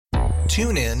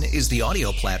TuneIn is the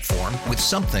audio platform with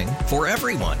something for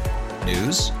everyone.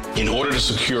 News. In order to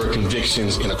secure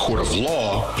convictions in a court of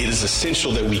law, it is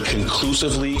essential that we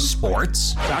conclusively.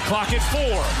 Sports. Shot clock at 4.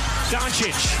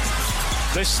 Doncic.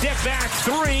 The step back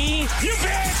 3. You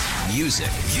bet. Music.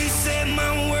 You set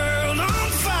my world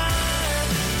on fire.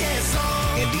 Yes,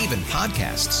 and even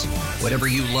podcasts. Whatever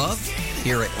you love,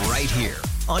 hear it right here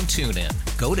on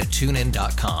TuneIn. Go to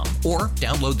TuneIn.com or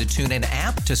download the TuneIn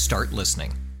app to start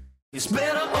listening. It's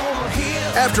better over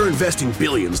here. After investing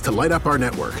billions to light up our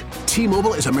network,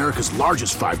 T-Mobile is America's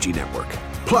largest 5G network.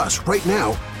 Plus, right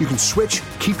now, you can switch,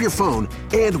 keep your phone,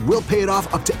 and we'll pay it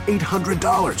off up to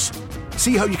 $800.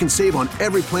 See how you can save on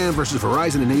every plan versus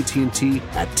Verizon and AT&T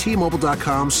at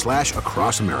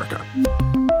T-Mobile.com/across America.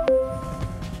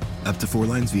 Up to 4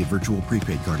 lines via virtual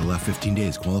prepaid card. Allow 15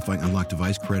 days. Qualifying unlocked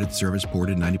device credit service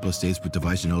ported 90-plus states with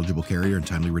device and eligible carrier and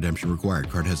timely redemption required.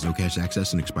 Card has no cash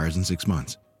access and expires in 6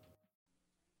 months.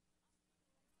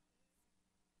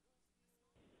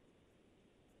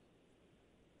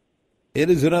 It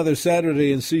is another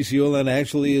Saturday in CCO, and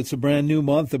actually it's a brand new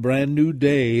month, a brand new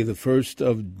day, the 1st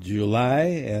of July,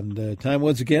 and time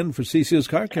once again for CCO's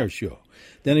Car Show.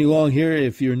 Denny Long here.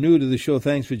 If you're new to the show,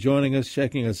 thanks for joining us,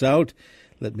 checking us out.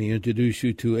 Let me introduce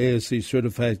you to ASC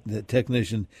certified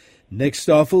technician Nick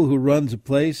Stoffell, who runs a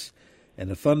place,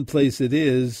 and a fun place it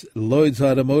is, Lloyd's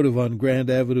Automotive on Grand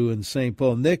Avenue in St.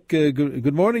 Paul. Nick,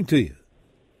 good morning to you.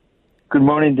 Good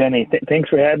morning, Denny. Thanks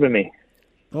for having me.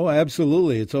 Oh,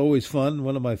 absolutely. It's always fun.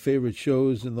 One of my favorite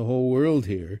shows in the whole world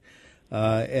here.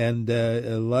 And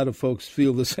a lot of folks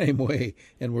feel the same way,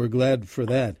 and we're glad for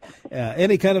that.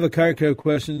 Any kind of a car care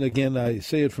question, again, I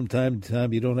say it from time to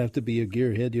time, you don't have to be a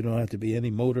gearhead. You don't have to be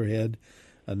any motorhead.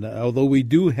 And although we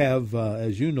do have,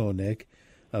 as you know, Nick,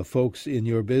 folks in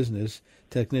your business,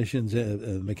 technicians,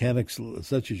 mechanics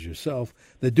such as yourself,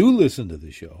 that do listen to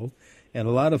the show. And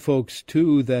a lot of folks,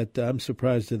 too, that I'm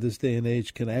surprised to this day and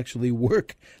age can actually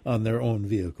work on their own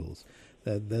vehicles.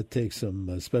 That takes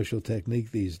some special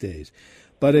technique these days.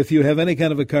 But if you have any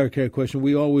kind of a car care question,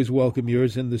 we always welcome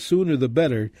yours, and the sooner the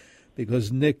better,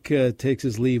 because Nick takes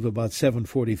his leave about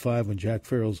 7:45 when Jack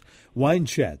Farrell's Wine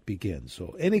Chat begins.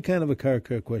 So any kind of a car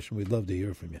care question, we'd love to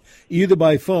hear from you, either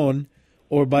by phone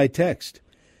or by text.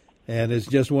 And it's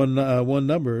just one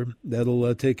number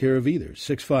that'll take care of either,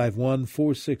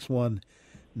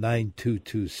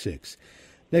 651-461-9226.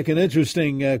 Nick, an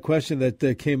interesting question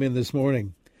that came in this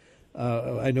morning.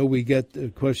 I know we get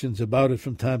questions about it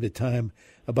from time to time,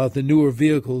 about the newer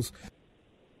vehicles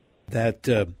that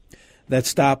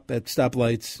stop at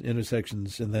stoplights,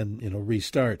 intersections, and then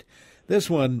restart. This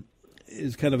one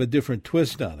is kind of a different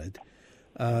twist on it.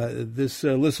 This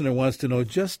listener wants to know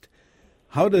just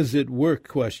how does it work,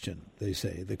 question, they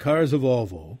say. The car is a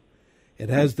Volvo. It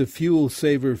has the fuel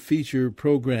saver feature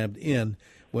programmed in.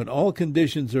 When all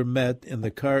conditions are met and the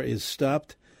car is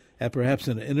stopped at perhaps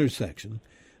an intersection,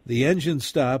 the engine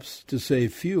stops to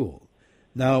save fuel.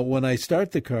 Now, when I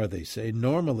start the car, they say,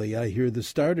 normally I hear the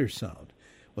starter sound.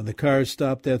 When the car is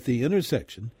stopped at the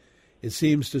intersection, it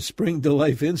seems to spring to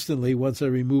life instantly once I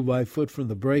remove my foot from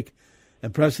the brake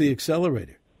and press the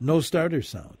accelerator. No starter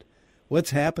sound.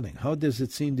 What's happening? How does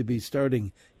it seem to be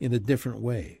starting in a different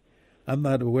way? I'm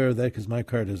not aware of that because my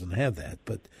car doesn't have that,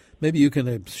 but maybe you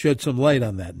can shed some light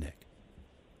on that, Nick.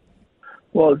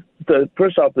 Well,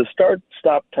 first off, the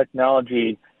start-stop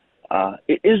technology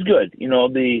it is good.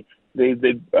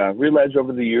 They've realized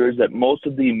over the years that most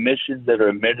of the emissions that are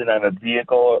emitted on a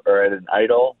vehicle are at an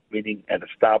idle, meaning at a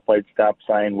stoplight, stop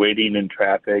sign, waiting in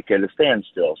traffic, at a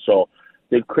standstill. So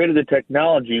they've created a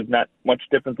technology not much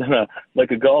different than a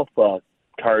golf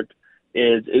cart.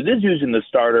 It is using the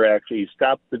starter. Actually, you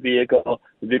stop the vehicle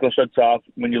shuts off.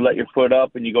 When you let your foot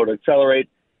up and you go to accelerate,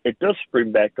 it does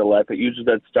spring back to life. It uses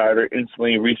that starter,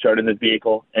 instantly restarting the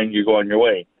vehicle, and you go on your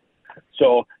way.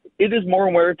 So it is more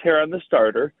wear and tear on the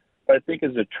starter, but I think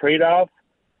as a trade-off,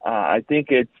 I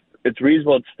think it's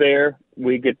reasonable, it's fair.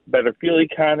 We get better fuel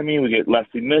economy, we get less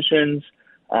emissions.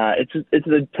 It's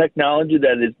a technology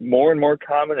that is more and more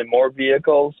common in more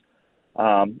vehicles,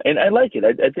 and I like it.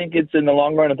 I think it's in the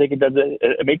long run. I think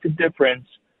it makes a difference.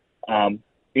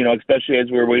 Especially as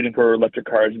we're waiting for electric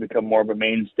cars to become more of a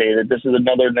mainstay. That this is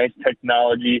another nice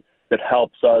technology that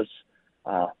helps us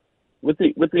with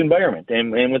the environment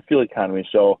and with fuel economy.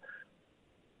 So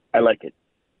I like it.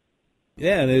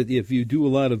 Yeah, and if you do a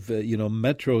lot of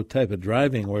metro type of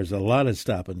driving, where there's a lot of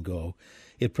stop and go,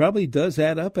 it probably does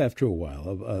add up after a while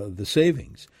of the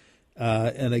savings.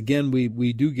 And again,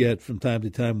 we do get from time to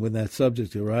time when that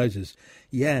subject arises.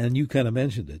 Yeah, and you kind of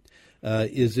mentioned it.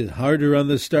 Is it harder on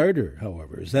the starter,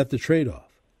 however? Is that the trade-off?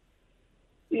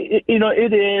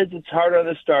 It is. It's hard on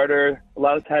the starter. A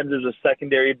lot of times there's a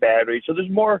secondary battery, so there's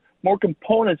more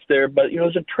components there. But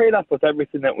there's a trade-off with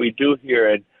everything that we do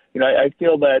here, and I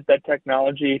feel that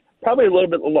technology probably a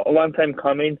long time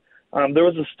coming. There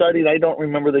was a study, and I don't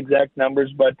remember the exact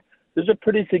numbers, but there's a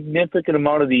pretty significant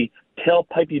amount of the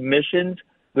tailpipe emissions.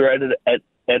 They're at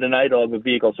an idle of a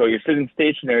vehicle. So you're sitting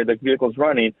stationary, the vehicle's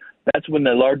running. That's when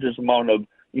the largest amount of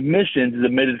emissions is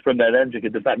emitted from that engine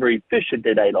because it's not very efficient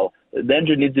at idle. The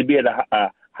engine needs to be at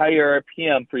a higher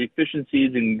RPM for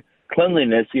efficiencies and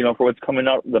cleanliness, for what's coming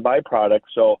out the byproduct.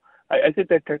 So I think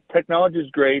that technology is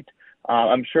great.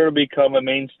 I'm sure it'll become a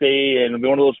mainstay and it'll be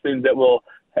one of those things that will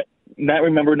not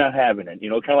remember not having it.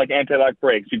 Kind of like anti-lock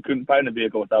brakes. You couldn't find a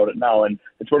vehicle without it now, and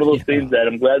it's one of those things that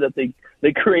I'm glad that they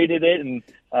created it, and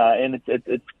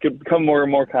it's become more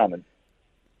and more common.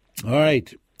 All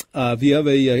right. If you have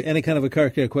any kind of a car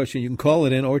care question, you can call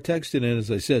it in or text it in.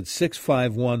 As I said,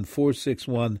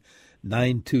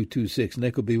 651-461-9226.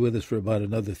 Nick will be with us for about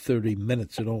another 30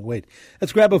 minutes, so don't wait.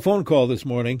 Let's grab a phone call this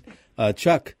morning.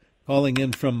 Chuck calling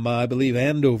in from, I believe,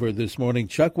 Andover this morning.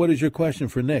 Chuck, what is your question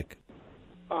for Nick?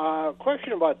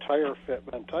 Question about tire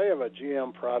fitment. I have a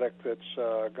GM product that's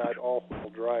got all-wheel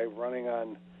drive running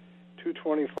on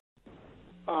 225.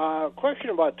 Question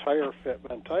about tire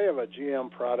fitment. I have a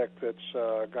GM product that's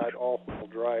got all-wheel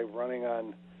drive running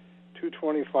on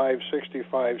 225,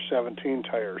 65, 17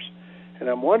 tires. And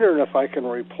I'm wondering if I can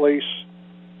replace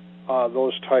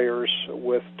those tires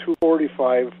with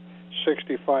 245,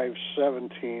 65,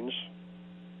 17s.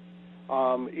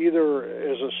 Either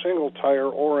as a single tire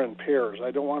or in pairs.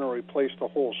 I don't want to replace the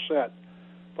whole set,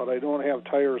 but I don't have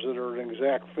tires that are an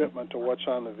exact fitment to what's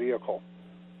on the vehicle.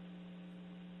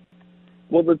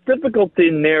 Well, the difficult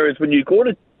thing there is when you go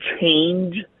to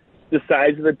change the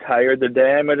size of the tire, the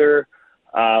diameter,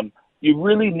 you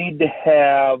really need to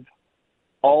have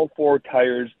all four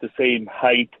tires the same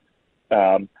height.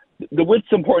 The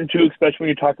width's important too, especially when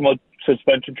you're talking about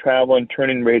suspension travel and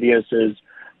turning radiuses.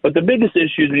 But the biggest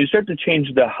issue is when you start to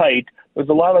change the height, there's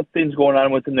a lot of things going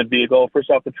on within the vehicle.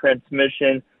 First off, the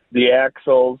transmission, the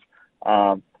axles,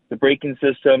 the braking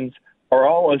systems are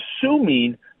all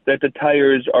assuming that the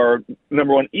tires are,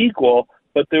 number one, equal,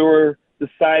 but they were the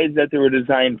size that they were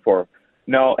designed for.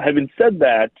 Now, having said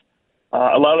that,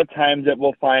 a lot of times that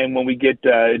we'll find when we get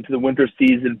into the winter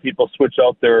season, people switch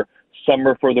out their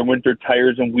summer for their winter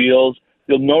tires and wheels.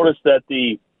 You'll notice that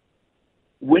the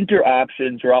winter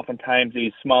options are oftentimes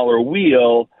a smaller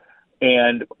wheel,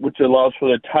 and which allows for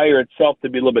the tire itself to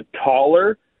be a little bit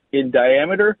taller in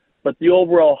diameter, but the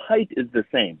overall height is the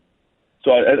same.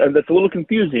 So that's a little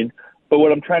confusing, but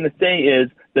what I'm trying to say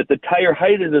is that the tire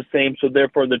height is the same, so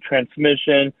therefore the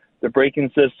transmission, the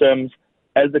braking systems,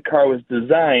 as the car was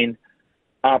designed,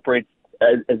 operates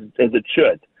as it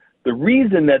should. The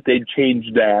reason that they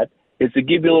changed that is to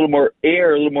give you a little more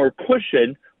air, a little more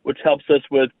cushion, which helps us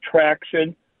with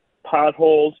traction,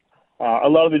 potholes, a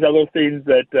lot of these other things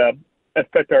that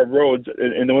affect our roads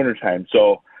in the wintertime.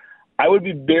 So I would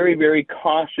be very, very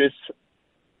cautious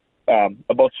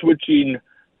about switching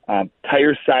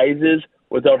tire sizes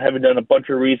without having done a bunch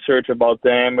of research about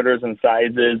diameters and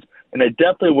sizes. And I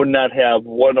definitely would not have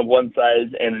one of one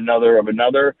size and another of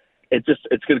another. It's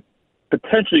going to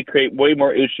potentially create way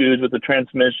more issues with the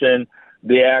transmission,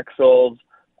 the axles,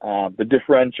 the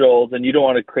differentials, and you don't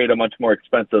want to create a much more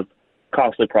expensive,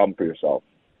 costly problem for yourself.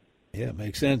 Yeah,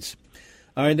 makes sense.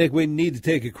 All right, Nick, we need to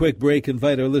take a quick break.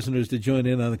 Invite our listeners to join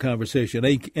in on the conversation.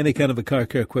 Any kind of a car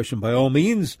care question, by all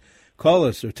means, call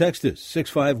us or text us,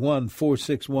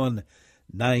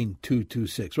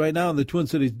 651-461-9226. Right now in the Twin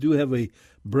Cities do have a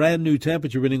brand new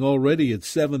temperature reading already at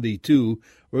 72.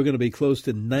 We're going to be close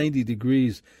to 90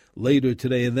 degrees later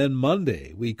today. And then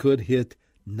Monday, we could hit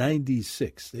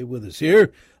 96. Stay with us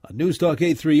here on News Talk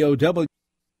 830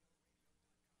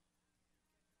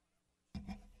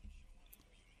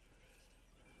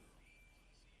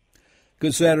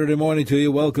 Good Saturday morning to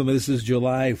you. Welcome. This is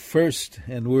July 1st,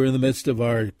 and we're in the midst of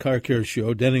our car care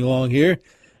show. Denny Long here,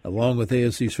 along with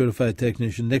ASC certified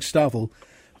technician Nick Stoffell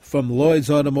from Lloyd's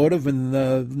Automotive.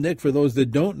 And Nick, for those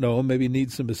that don't know, maybe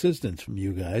need some assistance from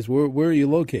you guys. Where are you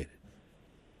located?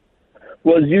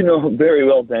 Well, as you know very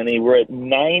well, Denny, we're at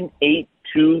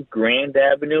 982 Grand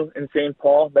Avenue in St.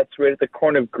 Paul. That's right at the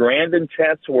corner of Grand and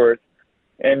Chatsworth.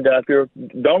 And if you're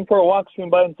down for a walk,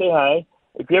 swing by and say hi.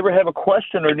 If you ever have a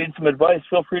question or need some advice,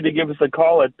 feel free to give us a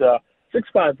call at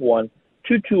 651-228-1316.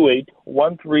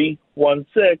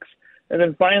 And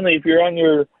then finally, if you're on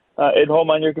your at home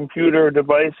on your computer or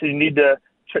device and you need to,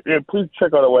 please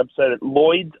check out our website at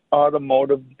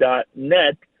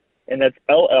lloydsautomotive.net, and that's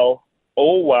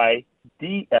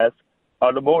LLOYDS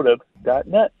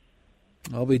automotive.net.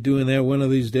 I'll be doing that one of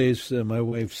these days. My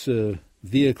wife's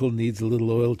vehicle needs a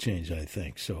little oil change, I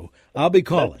think. So I'll be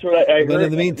calling. That's what I but heard.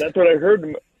 In the meantime, that's what I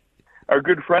heard. Our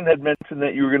good friend had mentioned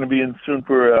that you were going to be in soon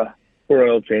for an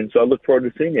oil change, so I look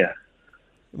forward to seeing you.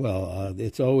 Well,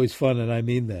 it's always fun, and I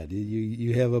mean that.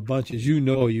 You have a bunch, as you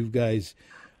know, you guys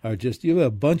are just, you have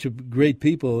a bunch of great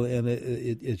people, and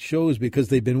it shows because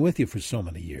they've been with you for so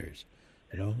many years,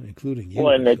 including you.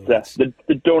 Well, and the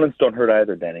donuts don't hurt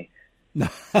either, Denny. No,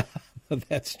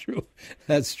 that's true.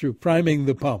 That's true. Priming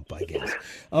the pump, I guess.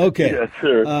 Okay. Yes,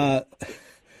 sir.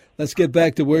 Let's get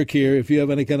back to work here. If you have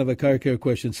any kind of a car care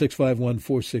question,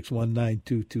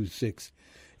 651-461-9226.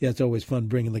 Yeah, it's always fun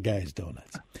bringing the guys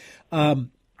donuts.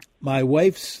 My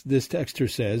wife's, this texter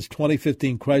says,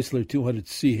 2015 Chrysler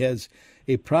 200C has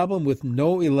a problem with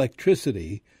no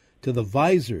electricity to the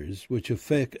visors, which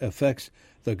affects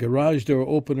the garage door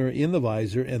opener in the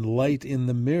visor and light in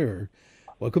the mirror.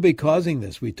 What could be causing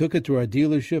this? We took it to our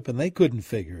dealership, and they couldn't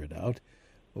figure it out.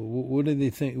 What do they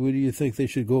think? Where do you think they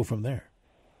should go from there?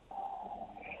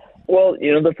 Well,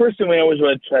 the first thing we always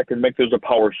want to check is make there's a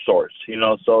power source.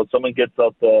 So someone gets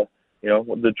out the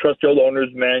trusty old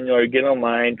owner's manual, or get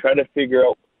online, try to figure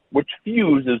out which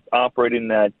fuse is operating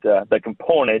that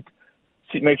component.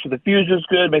 Make sure the fuse is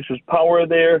good, make sure there's power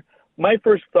there. My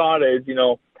first thought is,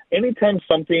 anytime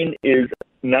something is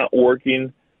not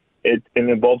working, it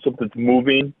involves something that's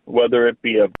moving, whether it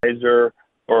be a visor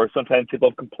or sometimes people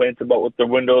have complaints about with their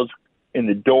windows in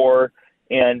the door,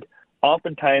 and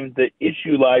oftentimes the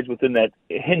issue lies within that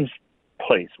hinge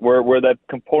place where that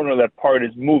component of that part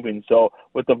is moving. So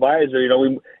with the visor,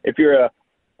 if you're a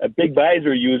big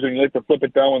visor user and you like to flip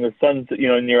it down when the sun's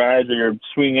in your eyes, or you're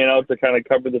swinging out to kind of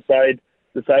cover the side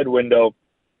window,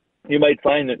 you might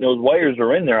find that those wires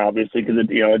are in there, obviously, because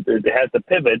it has to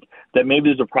pivot, that maybe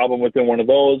there's a problem within one of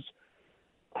those.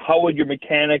 How would your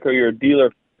mechanic or your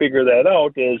dealer figure that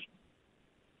out is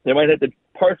they might have to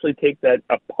partially take that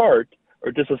apart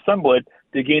or disassemble it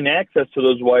to gain access to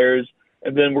those wires,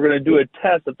 and then we're going to do a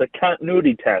test. It's a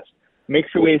continuity test. Make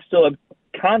sure we still have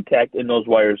contact in those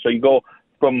wires. So you go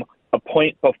from a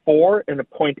point before and a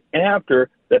point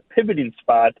after that pivoting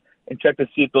spot and check to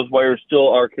see if those wires still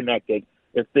are connected.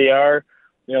 If they are,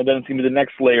 then it's going to be the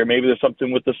next layer. Maybe there's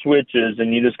something with the switches,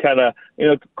 and you just kind of,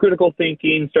 critical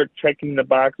thinking, start checking the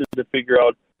boxes to figure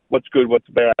out what's good, what's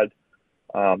bad.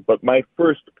 But my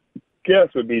first guess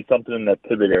would be something in that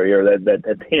pivot area, or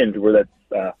that hinge where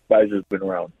that visor's been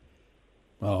around.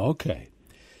 Oh, okay.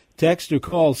 Text or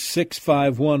call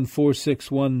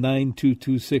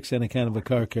 651-461-9226, any kind of a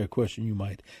car care question you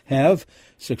might have,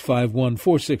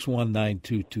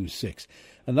 651-461-9226.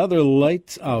 Another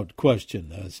lights out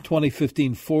question. It's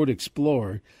 2015 Ford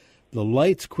Explorer. The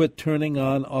lights quit turning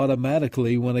on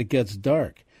automatically when it gets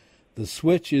dark. The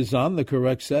switch is on the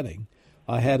correct setting.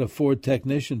 I had a Ford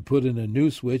technician put in a new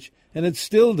switch, and it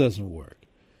still doesn't work.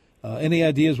 Any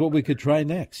ideas what we could try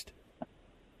next?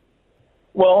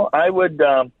 Well, I would.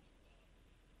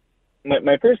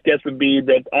 My first guess would be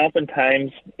that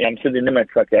oftentimes, I'm sitting in my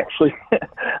truck actually,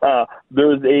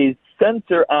 there's a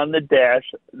sensor on the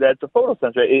dash that's a photo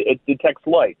sensor. It detects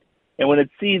light. And when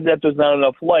it sees that there's not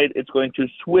enough light, it's going to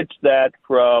switch that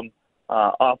from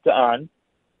off to on,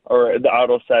 or the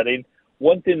auto setting.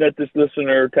 One thing that this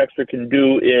listener or texter can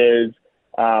do is,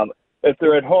 if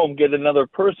they're at home, get another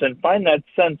person, find that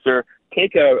sensor,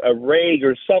 take a rag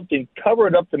or something, cover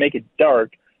it up to make it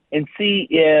dark, and see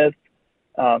if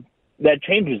that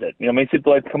changes it. Maybe see if the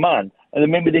lights come on. And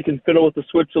then maybe they can fiddle with the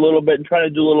switch a little bit and try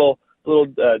to do a little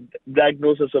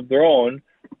diagnosis of their own.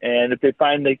 And if they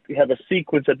find they have a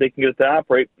sequence that they can get it to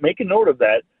operate, make a note of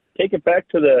that, take it back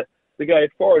to the guy at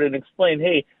Ford and explain,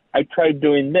 hey, I tried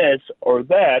doing this or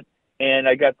that, and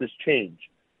I got this change.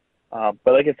 But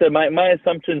like I said, my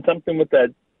assumption, something with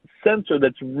that sensor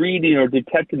that's reading or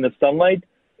detecting the sunlight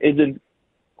isn't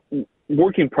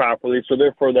working properly, so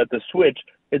therefore that the switch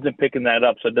isn't picking that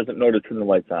up, so it doesn't know to turn the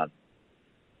lights on.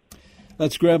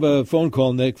 Let's grab a phone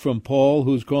call, Nick, from Paul,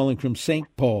 who's calling from St.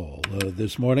 Paul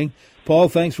this morning. Paul,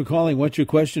 thanks for calling. What's your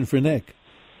question for Nick?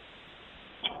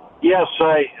 Yes,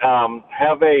 I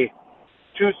have a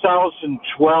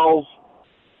 2012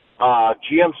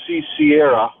 GMC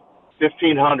Sierra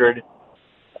 1500,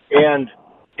 and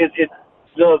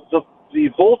the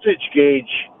voltage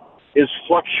gauge is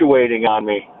fluctuating on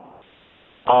me.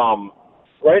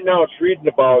 Right now it's reading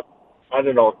about,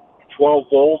 12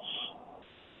 volts.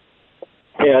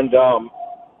 And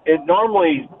it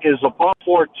normally is above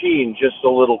 14 just a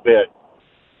little bit.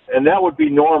 And that would be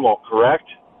normal, correct?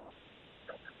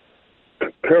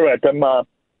 Correct.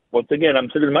 Once again, I'm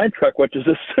sitting in my truck, which is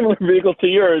a similar vehicle to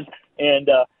yours, and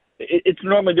it's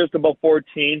normally just above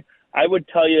 14. I would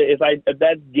tell you if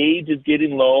that gauge is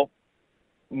getting low,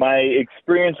 my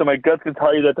experience or my guts can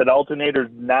tell you that alternator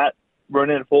is not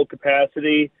running at full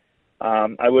capacity.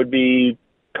 I would be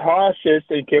cautious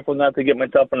and careful not to get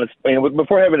myself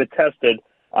before having it tested,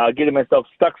 getting myself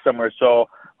stuck somewhere. So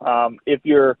if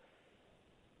you're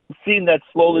seeing that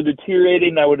slowly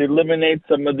deteriorating, I would eliminate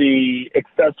some of the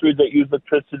accessories that use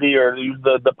electricity or use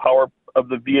the power of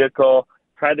the vehicle.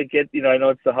 Try to get, I know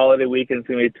it's the holiday weekend, it's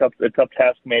going to be a tough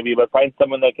task maybe, but find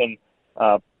someone that can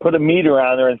put a meter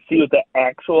on there and see what the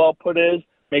actual output is.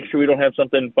 Make sure we don't have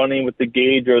something funny with the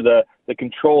gauge or the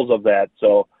controls of that.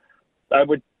 So I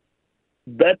would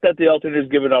bet that the alternator is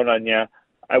giving out on you.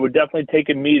 I would definitely take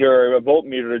a meter or a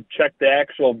voltmeter to check the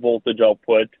actual voltage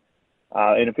output.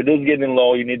 And if it is getting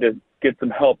low, you need to get some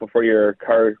help before your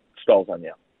car stalls on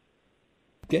you.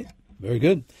 Okay, very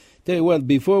good. Tell you what,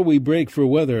 before we break for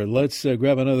weather, let's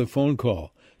grab another phone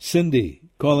call. Cindy,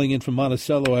 calling in from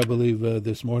Monticello, I believe,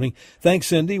 this morning. Thanks,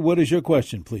 Cindy. What is your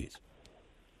question, please?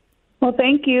 Well,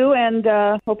 thank you, and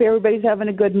hope everybody's having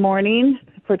a good morning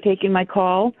for taking my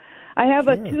call. I have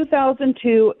a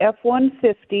 2002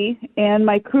 F-150, and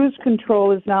my cruise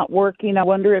control is not working. I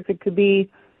wonder if it could be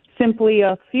simply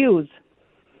a fuse.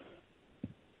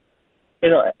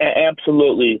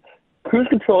 Absolutely. Cruise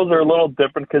controls are a little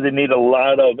different because they need a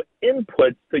lot of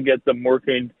inputs to get them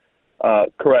working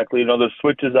correctly. There's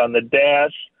switches on the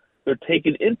dash. They're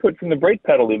taking input from the brake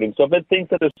pedal even. So if it thinks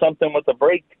that there's something with the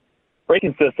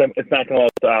braking system, it's not going to allow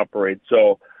it to operate.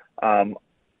 So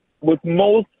with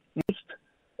most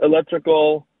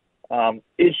electrical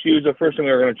issues, the first thing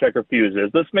we're going to check our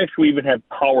fuses. Let's make sure we even have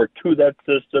power to that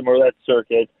system or that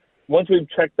circuit. Once we've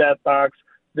checked that box,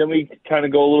 then we kind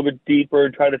of go a little bit deeper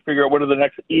and try to figure out what are the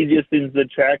next easiest things to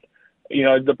check.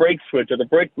 The brake switch or the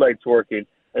brake lights working.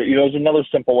 There's another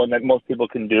simple one that most people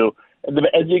can do. And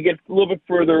as you get a little bit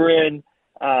further in,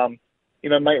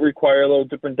 it might require a little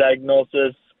different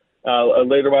diagnosis. A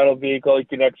later model vehicle, you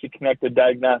can actually connect a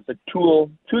diagnostic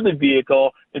tool to the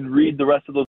vehicle and read the rest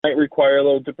of those. Might require a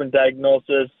little different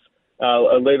diagnosis.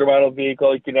 A later model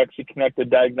vehicle, you can actually connect a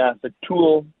diagnostic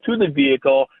tool to the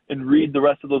vehicle and read the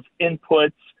rest of those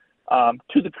inputs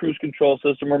to the cruise control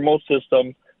system or most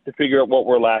systems to figure out what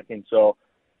we're lacking. So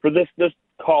for this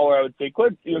caller, I would say,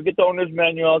 get the owner's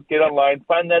manual, get online,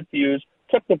 find that fuse,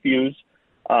 check the fuse.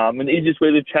 And the easiest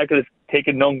way to check it is take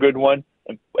a known good one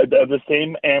of the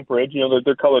same amperage,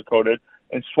 they're color-coded,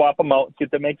 and swap them out, see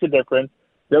if that makes a difference.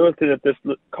 The other thing that this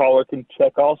caller can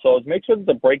check also is make sure that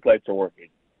the brake lights are working.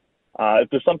 If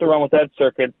there's something wrong with that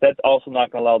circuit, that's also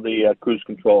not going to allow the cruise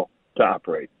control to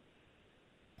operate.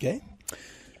 Okay.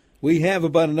 We have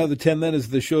about another 10 minutes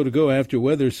of the show to go after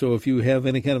weather, so if you have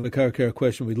any kind of a car care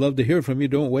question, we'd love to hear from you.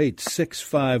 Don't wait.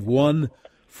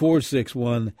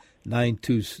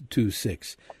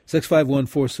 651-461-9226.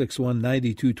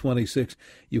 651-461-9226.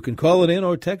 You can call it in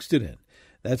or text it in.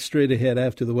 That's straight ahead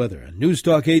after the weather. News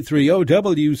Talk 830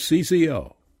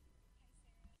 WCCO.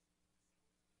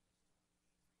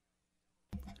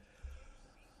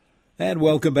 And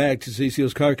welcome back to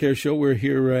CCO's Car Care Show. We're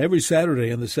here every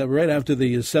Saturday right after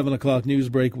the 7 o'clock news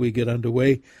break. We get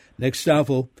underway. Nick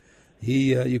Stoffell,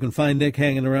 you can find Nick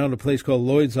hanging around a place called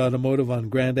Lloyd's Automotive on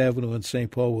Grand Avenue in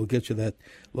St. Paul. We'll get you that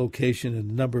location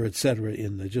and number, etc.,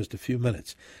 in just a few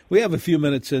minutes. We have a few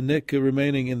minutes, Nick,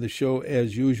 remaining in the show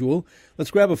as usual.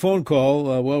 Let's grab a phone call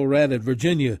while we're at it.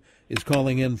 Virginia is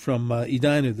calling in from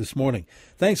Edina this morning.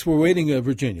 Thanks for waiting,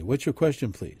 Virginia. What's your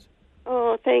question, please?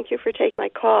 Oh, thank you for taking my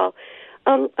call.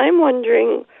 I'm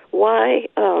wondering why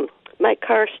my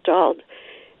car stalled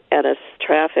at a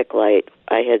traffic light.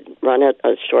 I had run it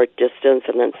a short distance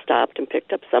and then stopped and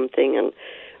picked up something and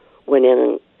went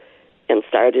in and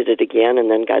started it again and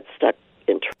then got stuck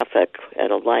in traffic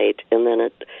at a light. And then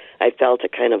I felt a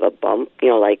kind of a bump,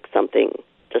 like something,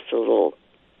 just a little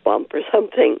bump or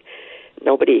something.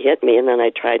 Nobody hit me, and then I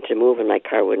tried to move and my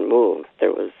car wouldn't move.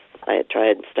 I had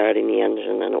tried starting the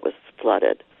engine and it was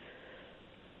flooded.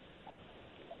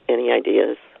 Any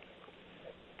ideas?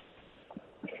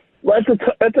 Well,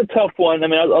 that's a tough one. I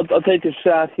mean, I'll take a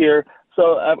shot here.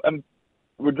 So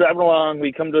we're driving along.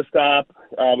 We come to a stop.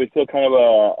 We feel kind of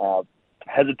a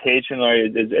hesitation, or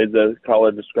as the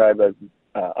caller described, as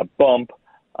a bump,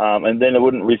 and then it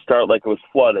wouldn't restart like it was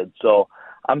flooded. So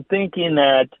I'm thinking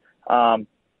that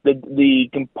the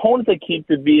components that keep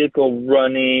the vehicle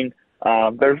running.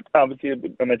 There's obviously,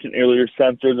 I mentioned earlier,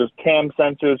 sensors. There's cam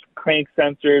sensors, crank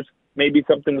sensors, maybe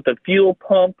something with a fuel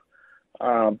pump.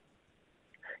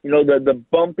 The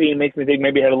bumping makes me think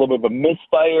maybe it had a little bit of a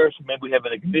misfire, so maybe we have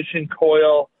an ignition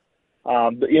coil.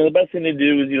 But, the best thing to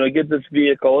do is, get this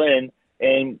vehicle in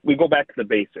and we go back to the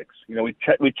basics. We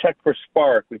check for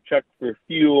spark, we check for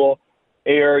fuel,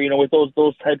 air. With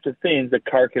those types of things, the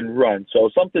car can run. So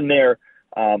something there,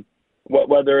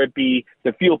 whether it be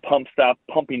the fuel pump stop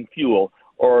pumping fuel,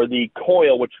 or the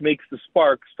coil which makes the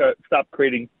spark stop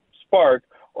creating spark,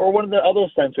 or one of the other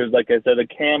sensors, like I said, a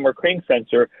cam or crank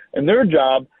sensor, and their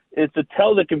job is to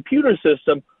tell the computer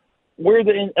system where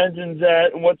the engine's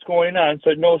at and what's going on, so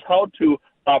it knows how to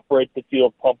operate the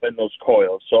fuel pump and those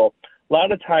coils. So a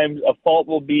lot of times a fault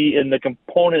will be in the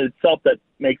component itself that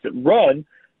makes it run,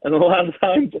 and a lot of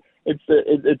times it's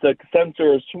a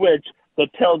sensor or switch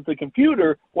that tells the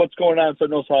computer what's going on so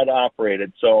it knows how to operate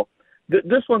it. So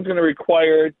this one's going to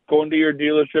require going to your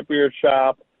dealership or your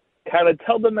shop, kind of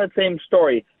tell them that same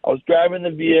story. I was driving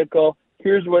the vehicle,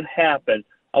 here's what happened.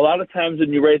 A lot of times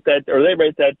when you write that, or they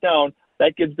write that down,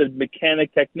 that gives the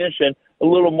mechanic technician a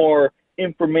little more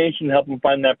information to help them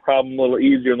find that problem a little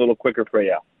easier and a little quicker for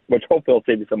you, which hopefully will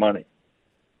save you some money.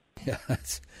 Yeah,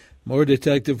 it's more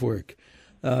detective work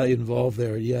involved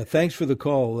there. Yeah, thanks for the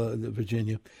call,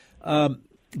 Virginia.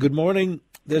 Good morning.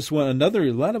 This one, a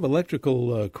lot of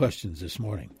electrical questions this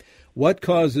morning. What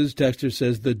causes, Texter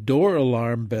says, the door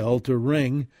alarm bell to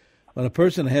ring when a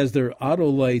person has their auto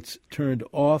lights turned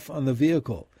off on the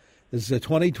vehicle? This is a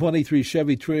 2023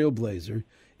 Chevy Trailblazer.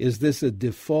 Is this a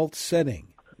default setting,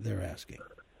 they're asking?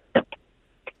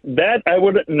 That I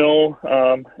wouldn't know.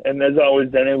 And as always,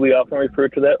 Denny, we often refer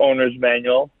to that owner's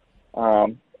manual. I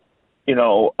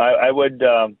would,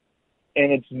 and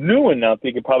it's new enough,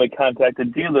 you could probably contact a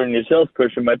dealer, and your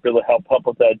salesperson might be able to help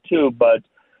with that too. But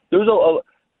there's a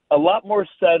lot more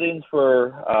settings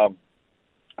for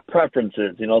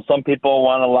preferences. Some people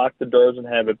want to lock the doors and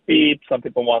have it beep. Some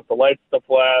people want the lights to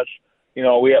flash. We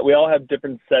all have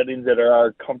different settings that are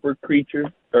our comfort creatures,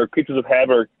 or creatures of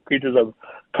habit, or creatures of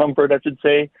comfort, I should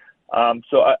say.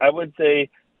 So I would say,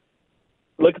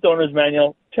 look at the owner's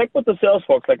manual. Check with the sales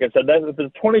folks. Like I said, if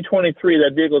it's 2023,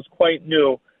 that vehicle is quite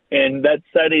new, and that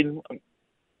setting,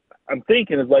 I'm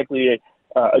thinking, is likely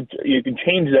you can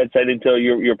change that setting to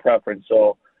your preference.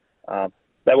 So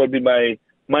that would be my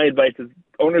advice: is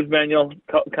owner's manual.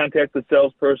 Contact the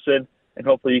salesperson, and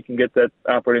hopefully you can get that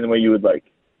operating the way you would like.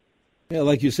 Yeah,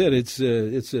 like you said, it's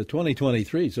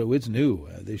 2023, so it's new.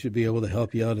 They should be able to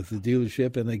help you out at the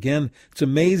dealership. And again, it's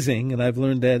amazing, and I've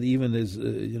learned that even as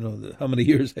how many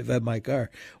years I've had my car,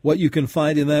 what you can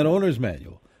find in that owner's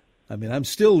manual. I mean, I'm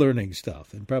still learning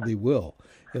stuff, and probably will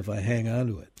if I hang on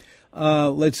to it.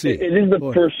 Let's see. It is the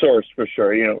first source for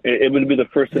sure. It would be the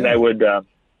first thing I would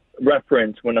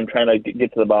reference when I'm trying to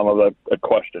get to the bottom of a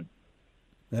question.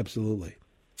 Absolutely.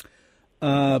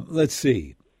 Let's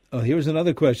see. Here's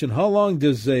another question. How long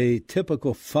does a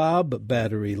typical fob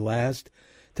battery last?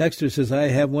 Texter says, I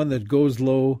have one that goes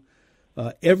low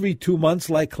every 2 months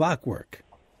like clockwork.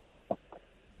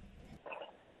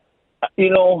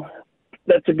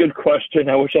 That's a good question.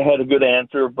 I wish I had a good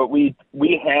answer, but we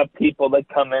have people that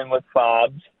come in with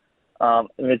fobs, and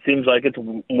it seems like it's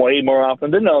way more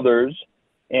often than others.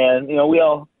 And, we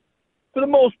all, for the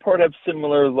most part, have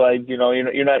similar lives.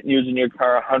 You're not using your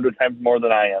car 100 times more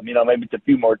than I am. Maybe it's a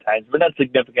few more times, but not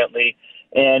significantly.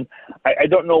 And I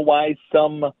don't know why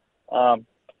some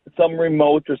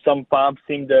remotes or some fobs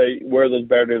seem to wear those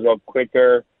batteries up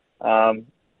quicker.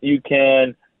 You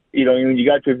can, you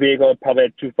got your vehicle, probably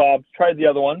had 2 fobs. Try the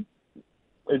other one.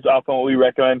 Is often what we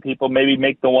recommend people. Maybe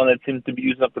make the one that seems to be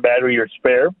using up the battery your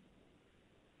spare.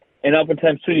 And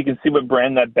oftentimes, too, you can see what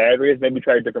brand that battery is. Maybe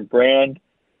try a different brand.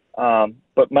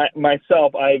 But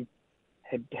myself, I've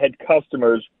had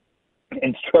customers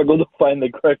and struggled to find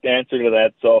the correct answer to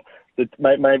that. So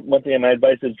my one thing, my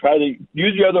advice is try to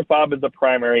use your other fob as the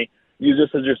primary, use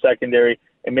this as your secondary,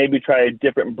 and maybe try a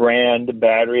different brand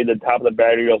battery. The top of the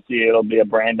battery, you'll see it'll be a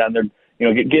brand on there.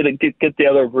 Get the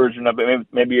other version of it.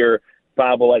 Maybe your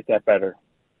fob will like that better.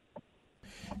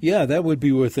 Yeah, that would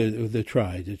be worth a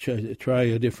try. To try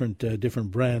a different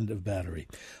brand of battery.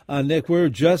 Nick, we're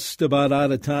just about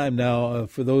out of time now.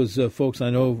 For those folks,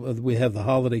 I know we have the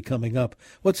holiday coming up.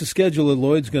 What's the schedule at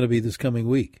Lloyd's going to be this coming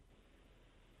week?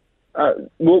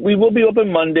 We will be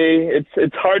open Monday.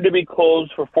 It's hard to be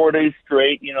closed for 4 days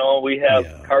straight. We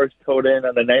have cars towed in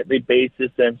on a nightly basis,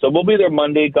 and so we'll be there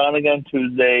Monday, gone again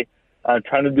Tuesday.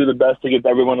 Trying to do the best to give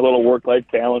everyone a little work-life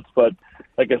balance, but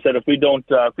like I said, if we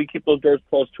keep those doors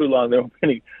closed too long, there'll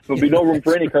be no room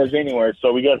for any cars anywhere.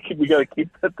 So we got to keep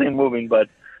that thing moving. But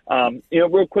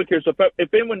real quick here. So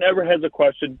if anyone ever has a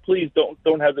question, please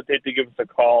don't hesitate to give us a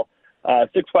call.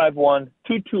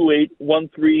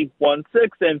 651-228-1316.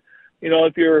 And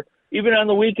if you're even on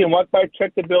the weekend, walk by,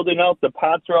 check the building out. The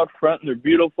pots are out front and they're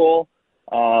beautiful.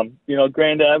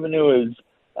 Grand Avenue is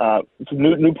some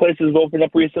new places have opened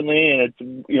up recently, and it's,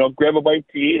 grab a bite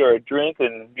to eat or a drink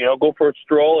and, go for a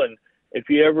stroll. And if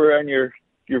you ever on your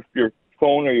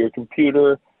phone or your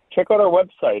computer, check out our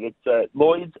website. It's at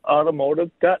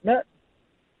lloydsautomotive.net.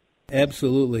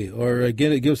 Absolutely. Or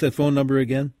again, give us that phone number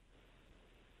again.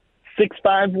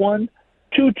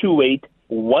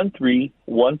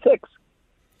 651-228-1316.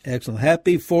 Excellent.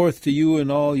 Happy 4th to you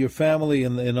and all your family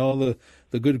and all the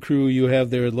good crew you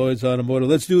have there at Lloyd's Automotive.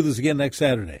 Let's do this again next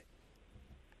Saturday.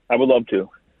 I would love to.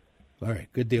 All right,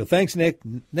 good deal. Thanks, Nick.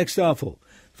 Nick Stoffell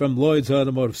from Lloyd's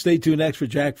Automotive. Stay tuned next for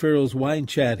Jack Farrell's Wine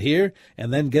Chat here,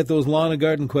 and then get those lawn and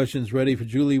garden questions ready for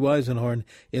Julie Weisenhorn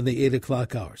in the 8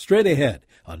 o'clock hour. Straight ahead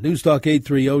on News Talk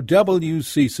 830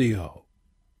 WCCO.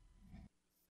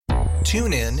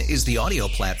 TuneIn is the audio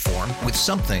platform with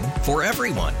something for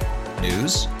everyone.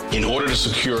 News. In order to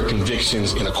secure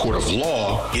convictions in a court of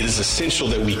law, it is essential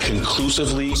that we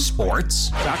conclusively.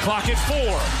 Sports. Got clock at 4.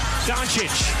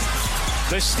 Doncic.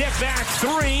 The step back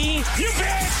 3. You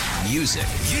bet. Music.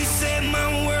 You set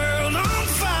my world on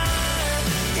fire.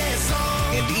 Yes,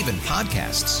 and even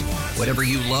podcasts. Whatever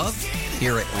you love,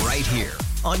 hear it right here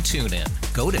on TuneIn.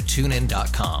 Go to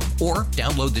TuneIn.com or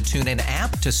download the TuneIn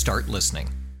app to start listening.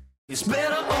 It's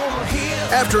better over here.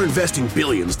 After investing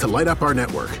billions to light up our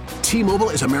network, T-Mobile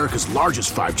is America's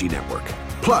largest 5G network.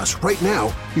 Plus, right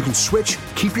now, you can switch,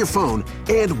 keep your phone,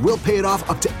 and we'll pay it off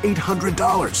up to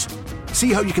 $800.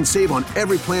 See how you can save on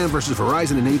every plan versus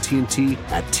Verizon and AT&T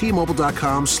at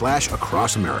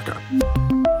T-Mobile.com/across America.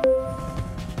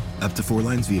 Up to 4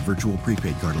 lines via virtual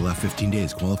prepaid card. Allow 15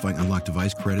 days. Qualifying unlocked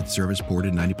device credit service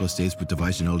ported 90-plus days with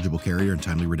device and eligible carrier and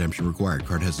timely redemption required.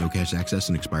 Card has no cash access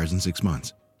and expires in 6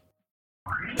 months.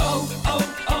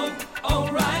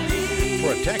 O'Reilly.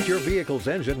 Protect your vehicle's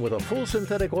engine with a full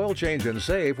synthetic oil change and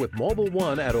save with Mobile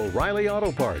One at O'Reilly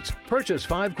Auto Parts. Purchase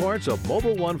 5 quarts of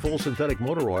Mobile One full synthetic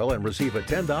motor oil and receive a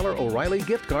 $10 O'Reilly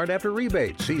gift card after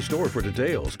rebate. See store for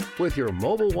details. With your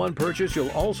Mobile One purchase,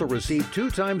 you'll also receive 2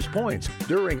 times points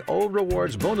during O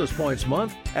Rewards Bonus Points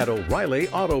Month at O'Reilly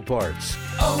Auto Parts.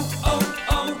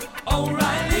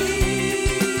 O'Reilly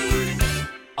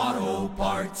Auto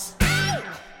Parts.